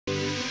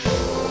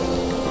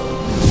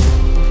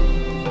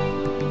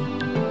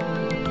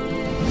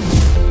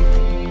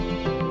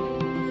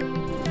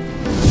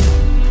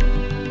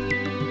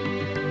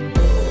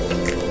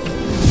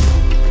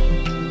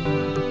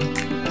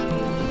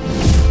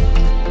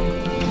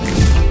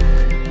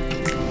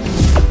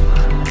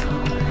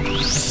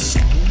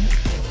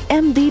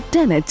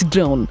MD10H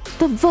Drone,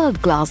 the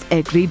world-class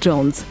agri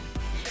drones.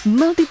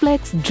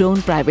 Multiplex Drone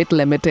Private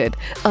Limited,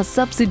 a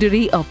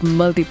subsidiary of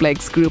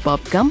Multiplex Group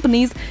of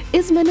Companies,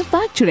 is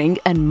manufacturing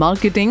and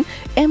marketing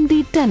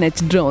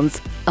MD10H drones,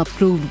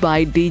 approved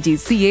by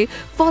DGCA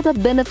for the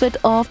benefit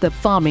of the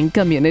farming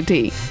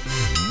community.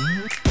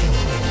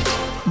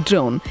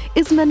 Drone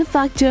is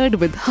manufactured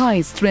with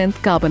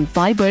high-strength carbon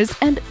fibers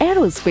and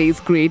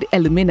aerospace-grade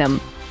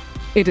aluminum.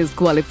 It is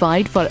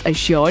qualified for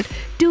assured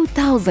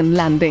 2,000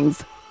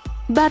 landings.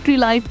 Battery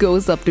life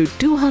goes up to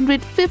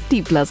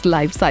 250 plus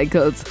life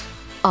cycles.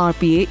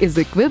 RPA is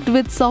equipped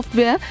with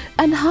software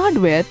and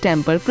hardware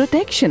tamper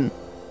protection.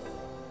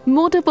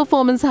 Motor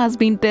performance has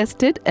been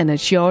tested and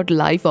assured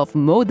life of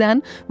more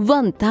than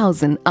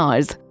 1,000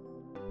 hours.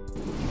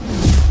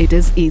 It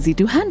is easy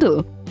to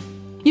handle.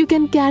 You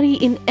can carry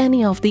in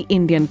any of the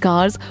Indian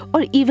cars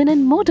or even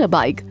in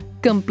motorbike.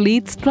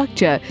 Complete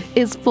structure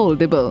is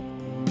foldable.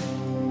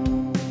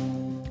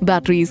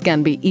 Batteries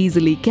can be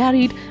easily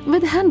carried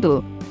with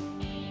handle.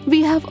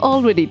 We have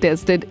already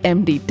tested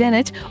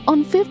MD10H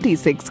on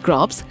 56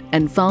 crops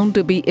and found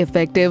to be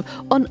effective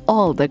on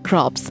all the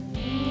crops.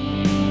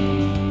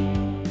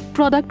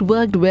 Product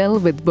worked well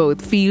with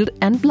both field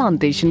and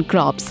plantation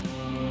crops.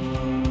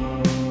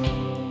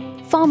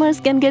 Farmers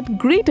can get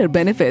greater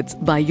benefits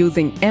by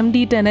using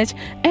MD10H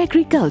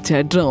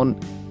agriculture drone.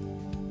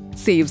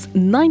 Saves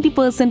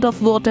 90%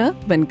 of water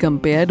when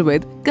compared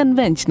with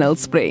conventional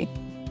spray.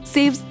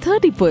 Saves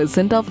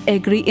 30% of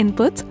agri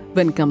inputs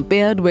when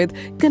compared with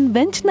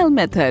conventional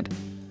method.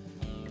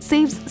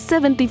 Saves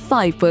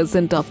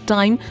 75% of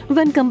time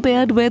when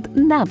compared with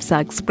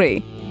knapsack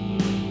spray.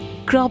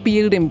 Crop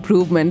yield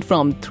improvement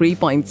from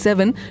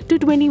 3.7 to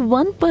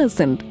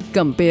 21%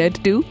 compared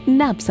to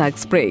knapsack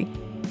spray.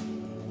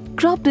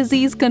 Crop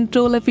disease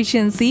control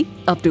efficiency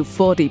up to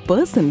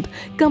 40%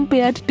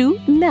 compared to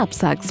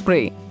knapsack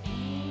spray.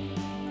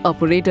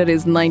 Operator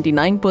is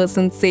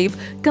 99% safe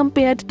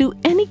compared to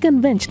any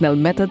conventional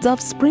methods of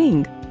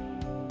spraying.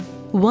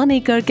 1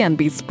 acre can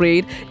be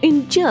sprayed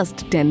in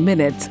just 10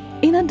 minutes.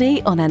 In a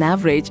day, on an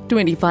average,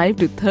 25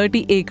 to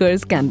 30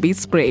 acres can be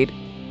sprayed.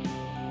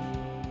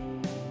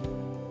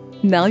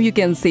 Now you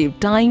can save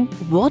time,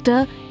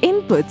 water,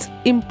 inputs,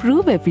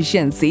 improve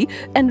efficiency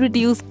and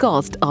reduce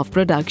cost of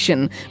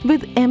production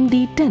with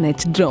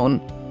MD10H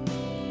drone.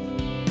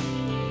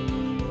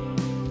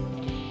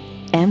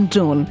 M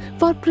Drone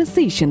for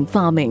precision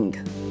farming.